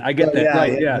lane. I get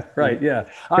that. Yeah.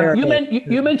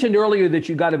 You mentioned earlier that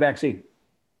you got a vaccine.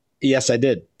 Yes, I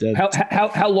did.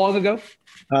 How long ago?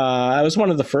 I was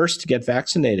one of the first to get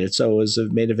vaccinated, so it was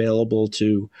made available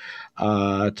to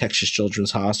Texas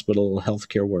Children's Hospital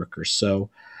healthcare workers. So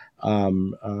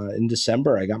in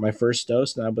December, I got my first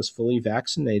dose, and I was fully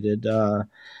vaccinated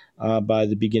by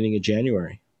the beginning of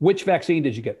January. Which vaccine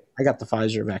did you get? I got the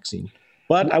Pfizer vaccine,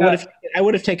 but I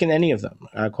would have taken any of them,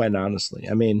 quite honestly.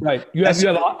 I mean, right? You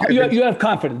have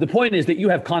confidence. The point is that you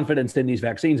have confidence in these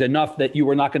vaccines enough that you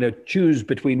were not going to choose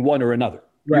between one or another.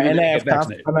 Right, and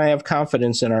I have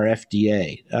confidence in our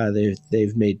FDA.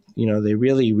 They've made, they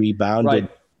really rebounded. Right.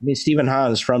 I mean, Stephen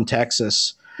Hahn is from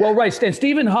Texas. Well, right, and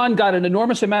Stephen Hahn got an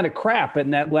enormous amount of crap in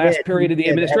that last period of the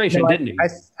administration, didn't he?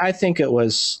 I think it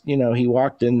was, he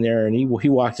walked in there and he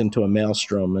walked into a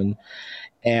maelstrom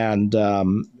and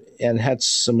had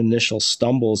some initial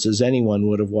stumbles, as anyone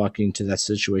would have walked into that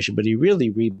situation. But he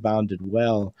really rebounded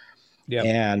well. Yeah.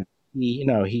 And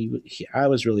I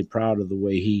was really proud of the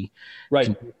way he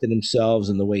conducted himself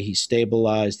and the way he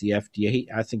stabilized the FDA.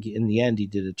 I think in the end, he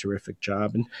did a terrific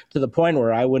job, and to the point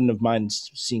where I wouldn't have minded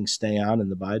seeing stay on in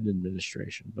the Biden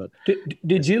administration. But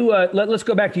did you, let's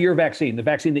go back to your vaccine, the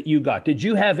vaccine that you got. Did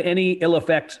you have any ill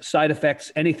effects, side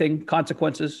effects, anything,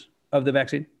 consequences of the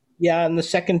vaccine? Yeah. And the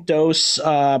second dose,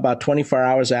 about 24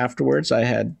 hours afterwards, I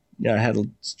had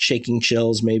shaking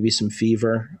chills, maybe some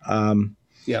fever.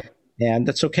 Yeah. And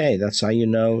that's okay. That's how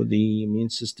the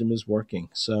immune system is working.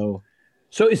 So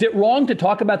is it wrong to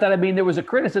talk about that? I mean, there was a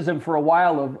criticism for a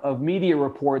while of media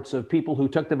reports of people who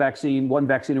took the vaccine, one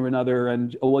vaccine or another,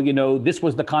 and, this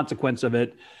was the consequence of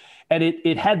it. And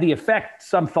it had the effect,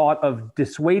 some thought, of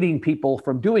dissuading people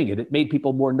from doing it. It made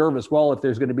people more nervous. Well, if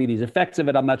there's going to be these effects of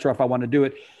it, I'm not sure if I want to do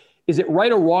it. Is it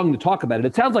right or wrong to talk about it?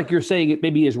 It sounds like you're saying it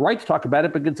maybe is right to talk about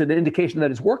it, but it's an indication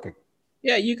that it's working.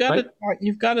 Yeah, you've got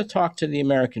to talk to the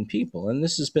American people, and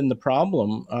this has been the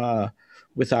problem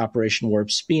with Operation Warp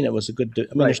Speed. It was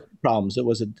there's two problems.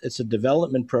 It's a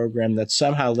development program that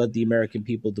somehow led the American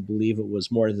people to believe it was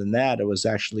more than that. It was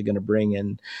actually going to bring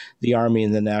in the Army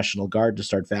and the National Guard to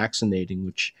start vaccinating,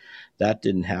 which that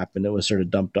didn't happen. It was sort of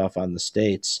dumped off on the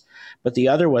states. But the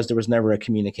other was there was never a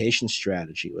communication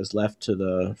strategy. It was left to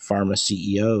the pharma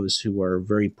CEOs, who are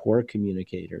very poor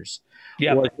communicators,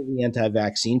 or to the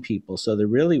anti-vaccine people. So there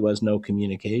really was no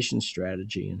communication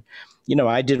strategy. And,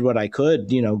 I did what I could,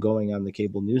 going on the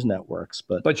cable news networks.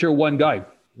 But you're one guy.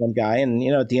 And,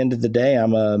 at the end of the day,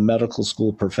 I'm a medical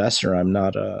school professor. I'm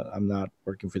not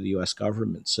working for the U.S.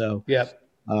 government. So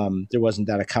there wasn't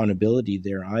that accountability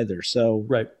there either. So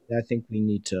I think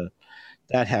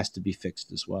that has to be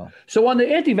fixed as well. So on the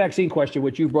anti-vaccine question,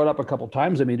 which you've brought up a couple of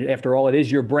times, I mean, after all, it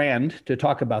is your brand to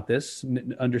talk about this,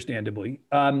 understandably.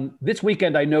 This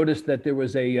weekend, I noticed that there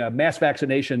was a mass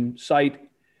vaccination site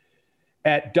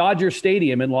at Dodger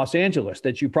Stadium in Los Angeles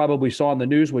that you probably saw in the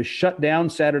news was shut down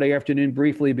Saturday afternoon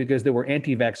briefly because there were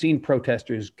anti-vaccine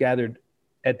protesters gathered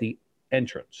at the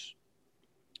entrance.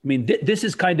 I mean, this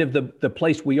is kind of the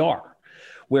place we are,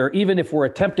 where even if we're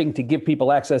attempting to give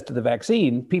people access to the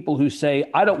vaccine, people who say,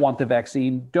 I don't want the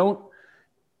vaccine,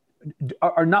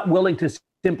 are not willing to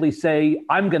simply say,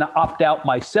 I'm going to opt out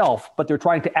myself, but they're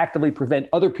trying to actively prevent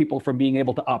other people from being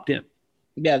able to opt in.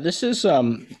 Yeah, this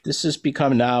has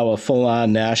become now a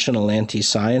full-on national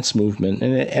anti-science movement,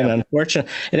 and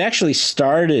unfortunately, it actually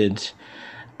started.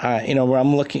 Where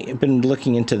I've been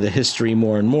looking into the history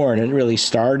more and more, and it really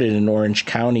started in Orange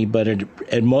County, but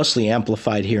it mostly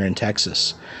amplified here in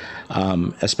Texas,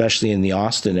 especially in the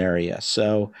Austin area.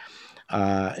 So,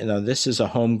 this is a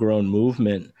homegrown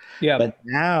movement. Yeah. But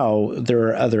now there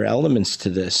are other elements to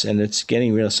this, and it's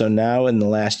getting real. So now in the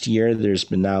last year, there's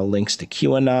been now links to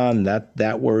QAnon.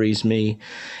 That worries me.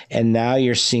 And now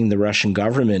you're seeing the Russian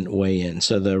government weigh in.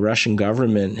 So the Russian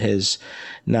government has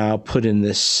now put in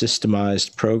this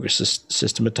systematized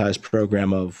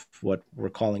program of what we're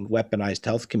calling weaponized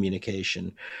health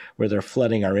communication, where they're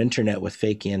flooding our internet with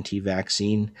fake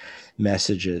anti-vaccine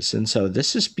messages. And so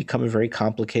this has become a very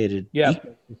complicated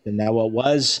ecosystem. Now what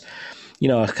was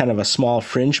kind of a small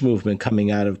fringe movement coming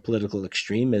out of political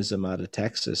extremism out of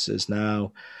Texas is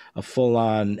now a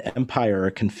full-on empire,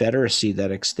 a confederacy that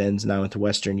extends now into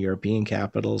Western European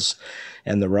capitals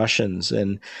and the Russians.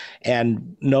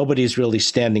 And nobody's really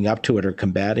standing up to it or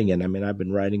combating it. I mean, I've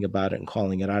been writing about it and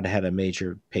calling it out. I had a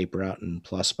major paper out in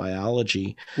PLOS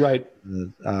Biology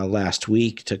last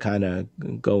week to kind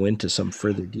of go into some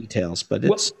further details. But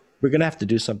we're going to have to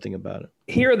do something about it.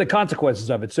 Here are the consequences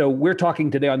of it. So we're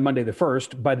talking today on Monday the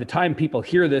 1st. By the time people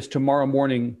hear this tomorrow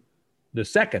morning, the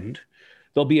 2nd,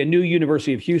 there'll be a new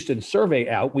University of Houston survey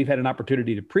out. We've had an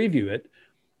opportunity to preview it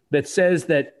that says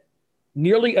that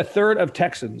nearly a third of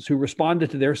Texans who responded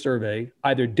to their survey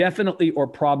either definitely or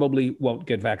probably won't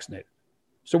get vaccinated.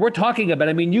 So we're talking about,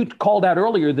 I mean, you called out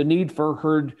earlier the need for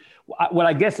herd, what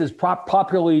I guess is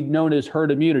popularly known as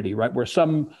herd immunity, right? Where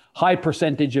some high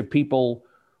percentage of people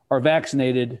are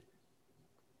vaccinated.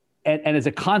 And as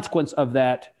a consequence of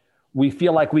that, we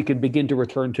feel like we can begin to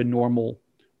return to normal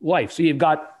life. So you've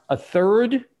got a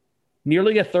third,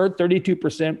 nearly a third,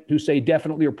 32% who say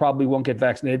definitely or probably won't get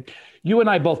vaccinated. You and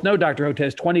I both know, Dr.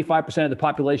 Hotez, 25% of the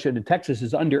population in Texas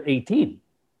is under 18.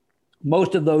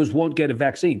 Most of those won't get a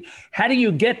vaccine. How do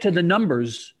you get to the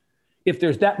numbers if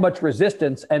there's that much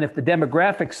resistance and if the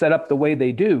demographics set up the way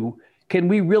they do? Can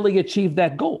we really achieve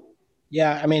that goal?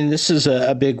 Yeah, I mean, this is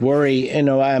a big worry.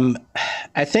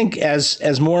 I think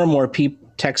as more and more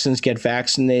Texans get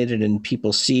vaccinated and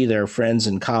people see their friends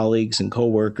and colleagues and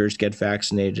coworkers get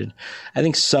vaccinated, I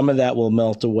think some of that will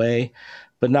melt away,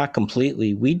 but not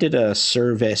completely. We did a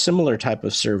survey, similar type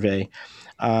of survey,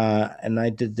 and I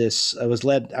did this. I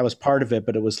was part of it,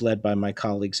 but it was led by my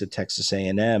colleagues at Texas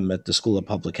A&M at the School of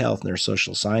Public Health, and they're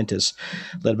social scientists,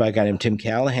 led by a guy named Tim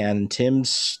Callahan. And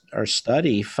our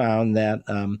study found that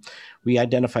we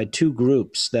identified two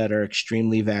groups that are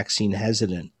extremely vaccine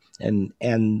hesitant.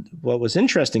 And what was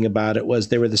interesting about it was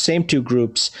they were the same two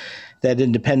groups that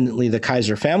independently the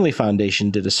Kaiser Family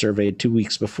Foundation did a survey 2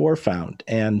 weeks before found.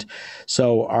 And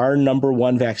so our number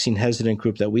one vaccine hesitant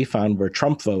group that we found were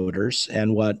Trump voters,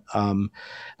 and what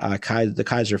the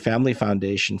Kaiser Family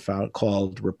Foundation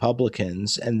called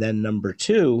Republicans. And then number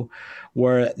two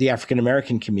were the African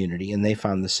American community, and they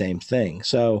found the same thing.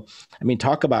 So, I mean,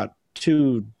 talk about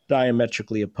two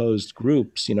diametrically opposed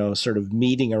groups, sort of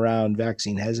meeting around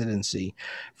vaccine hesitancy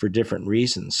for different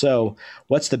reasons. So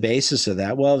what's the basis of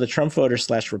that? Well, the Trump voters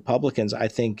 / Republicans, I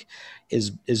think,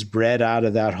 is bred out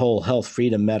of that whole health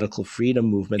freedom, medical freedom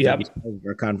movement that we started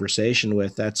our conversation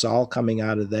with. That's all coming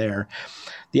out of there.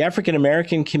 The African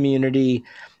American community,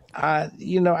 I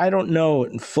don't know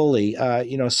fully.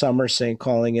 Some are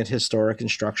calling it historic and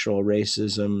structural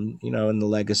racism, and the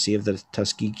legacy of the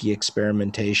Tuskegee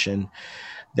experimentation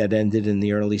that ended in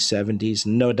the early 70s.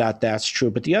 No doubt that's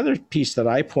true. But the other piece that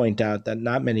I point out that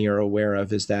not many are aware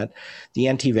of is that the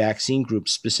anti-vaccine group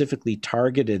specifically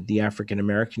targeted the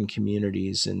African-American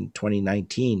communities in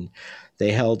 2019.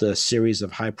 They held a series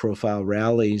of high-profile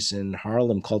rallies in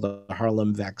Harlem called the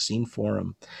Harlem Vaccine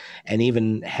Forum, and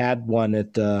even had one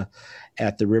at the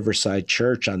Riverside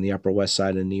Church on the Upper West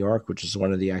Side of New York, which is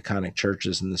one of the iconic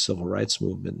churches in the civil rights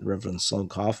movement, Reverend Sloan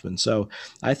Kaufman. So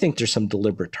I think there's some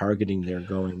deliberate targeting there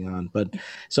going on. But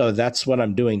so that's what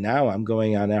I'm doing now. I'm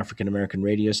going on African-American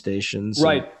radio stations.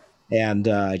 Right. And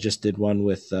I just did one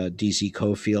with D.C.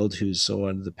 Cofield, who's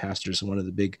one of the pastors of one of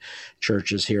the big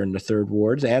churches here in the Third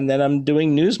Ward. And then I'm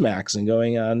doing Newsmax and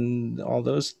going on all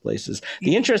those places.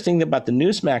 The interesting thing about the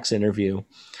Newsmax interview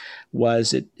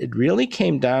was it really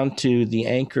came down to the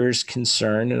anchor's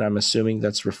concern, and I'm assuming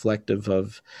that's reflective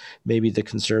of maybe the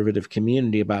conservative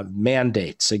community, about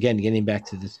mandates. Again, getting back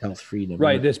to this health freedom.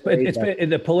 Right. It's been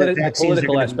the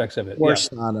political aspects of it.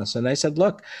 Forced on us. And I said,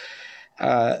 look,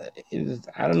 I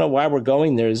don't know why we're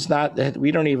going there.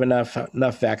 We don't even have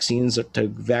enough vaccines to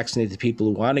vaccinate the people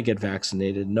who want to get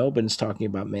vaccinated. Nobody's talking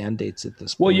about mandates at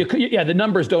this point. Well, the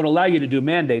numbers don't allow you to do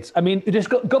mandates. I mean, just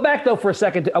go back though for a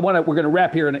second. We're going to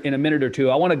wrap here in a minute or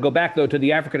two. I want to go back though to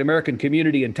the African American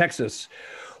community in Texas,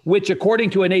 which,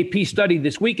 according to an AP study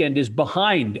this weekend, is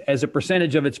behind as a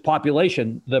percentage of its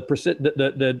population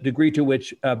the degree to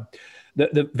which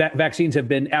the vaccines have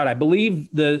been out. I believe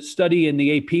the study in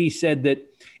the AP said that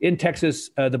in Texas,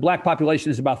 the Black population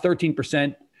is about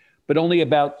 13%, but only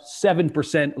about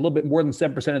 7%, a little bit more than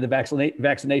 7% of the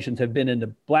vaccinations have been in the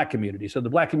Black community. So the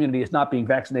Black community is not being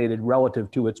vaccinated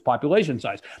relative to its population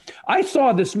size. I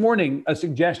saw this morning a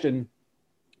suggestion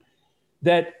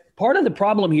that part of the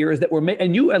problem here is that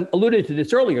and you alluded to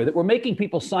this earlier, that we're making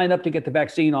people sign up to get the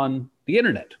vaccine on the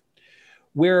internet,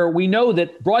 where we know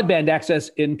that broadband access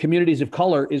in communities of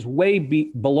color is way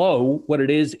below what it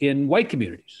is in white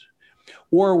communities.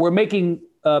 Or we're making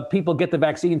people get the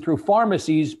vaccine through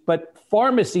pharmacies, but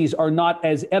pharmacies are not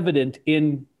as evident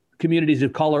in communities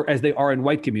of color as they are in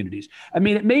white communities. I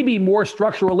mean, it may be more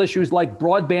structural issues like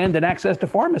broadband and access to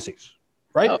pharmacies,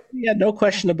 right? Oh, yeah, no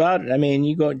question about it. I mean,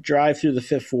 you drive through the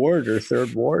Fifth Ward or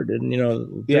Third Ward,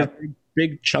 and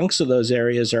big chunks of those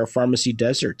areas are pharmacy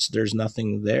deserts. There's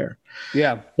nothing there.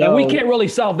 Yeah. So, and we can't really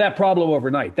solve that problem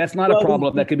overnight. That's not a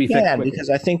problem that can be fixed quickly. Because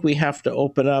I think we have to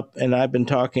open up, and I've been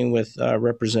talking with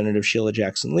Representative Sheila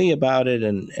Jackson Lee about it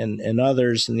and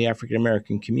others in the African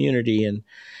American community. And,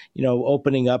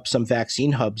 opening up some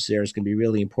vaccine hubs there is going to be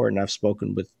really important. I've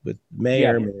spoken with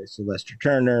Mayor Sylvester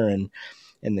Turner, and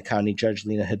and the county judge,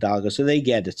 Lena Hidalgo. So they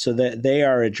get it. So they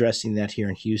are addressing that here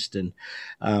in Houston.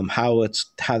 How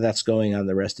that's going on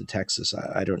the rest of Texas,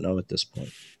 I don't know at this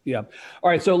point. Yeah.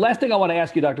 All right. So last thing I want to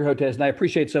ask you, Dr. Hotez, and I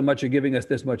appreciate so much of giving us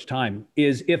this much time,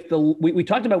 is if we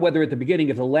talked about whether at the beginning,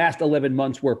 if the last 11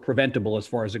 months were preventable as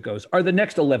far as it goes, are the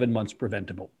next 11 months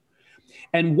preventable?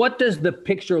 And what does the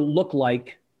picture look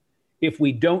like if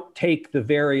we don't take the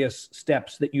various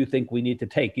steps that you think we need to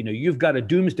take? You know, you've got a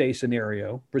doomsday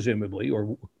scenario, presumably,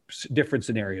 or different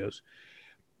scenarios.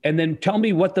 And then tell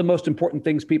me what the most important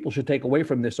things people should take away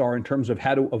from this are in terms of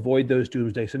how to avoid those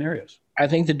doomsday scenarios. I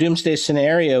think the doomsday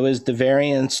scenario is the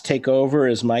variants take over,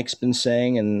 as Mike's been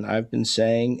saying and I've been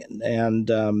saying, and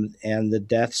the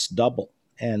deaths double.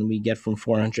 And we get from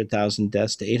 400,000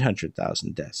 deaths to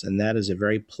 800,000 deaths. And that is a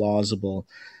very plausible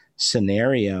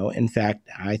scenario. In fact,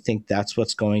 I think that's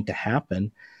what's going to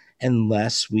happen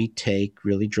unless we take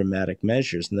really dramatic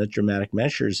measures. And the dramatic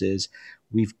measures is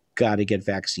we've got to get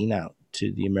vaccine out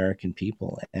to the American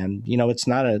people. And, you know, it's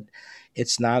not an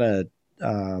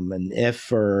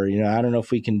if, or, you know, I don't know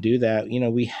if we can do that. You know,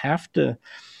 we have to,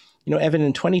 you know, Evan,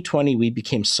 in 2020, we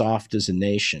became soft as a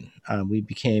nation. We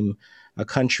became a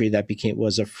country that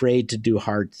was afraid to do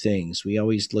hard things. We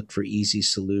always looked for easy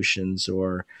solutions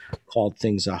or called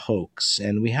things a hoax.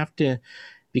 And we have to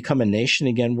become a nation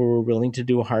again where we're willing to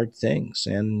do hard things.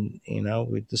 And, you know,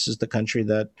 this is the country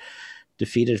that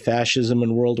defeated fascism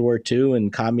in World War II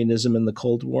and communism in the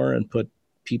Cold War and put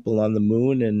people on the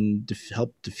moon and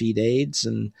helped defeat AIDS.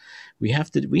 And we have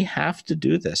to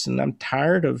do this. And I'm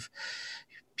tired of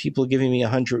people giving me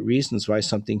 100 reasons why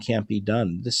something can't be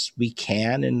done. This we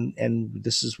can, and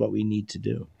this is what we need to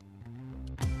do.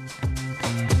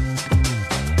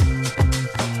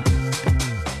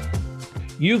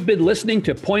 You've been listening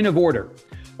to Point of Order,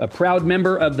 a proud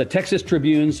member of the Texas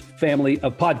Tribune's family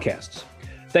of podcasts.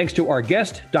 Thanks to our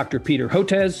guest, Dr. Peter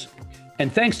Hotez,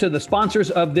 and thanks to the sponsors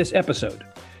of this episode,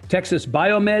 Texas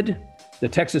Biomed, the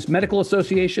Texas Medical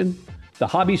Association, the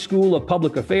Hobby School of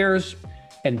Public Affairs,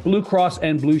 and Blue Cross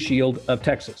and Blue Shield of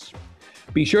Texas.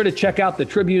 Be sure to check out the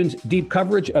Tribune's deep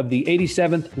coverage of the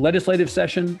 87th legislative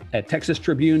session at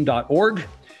texastribune.org.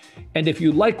 And if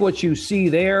you like what you see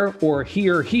there or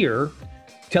hear here,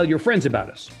 tell your friends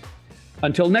about us.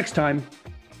 Until next time,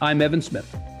 I'm Evan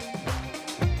Smith.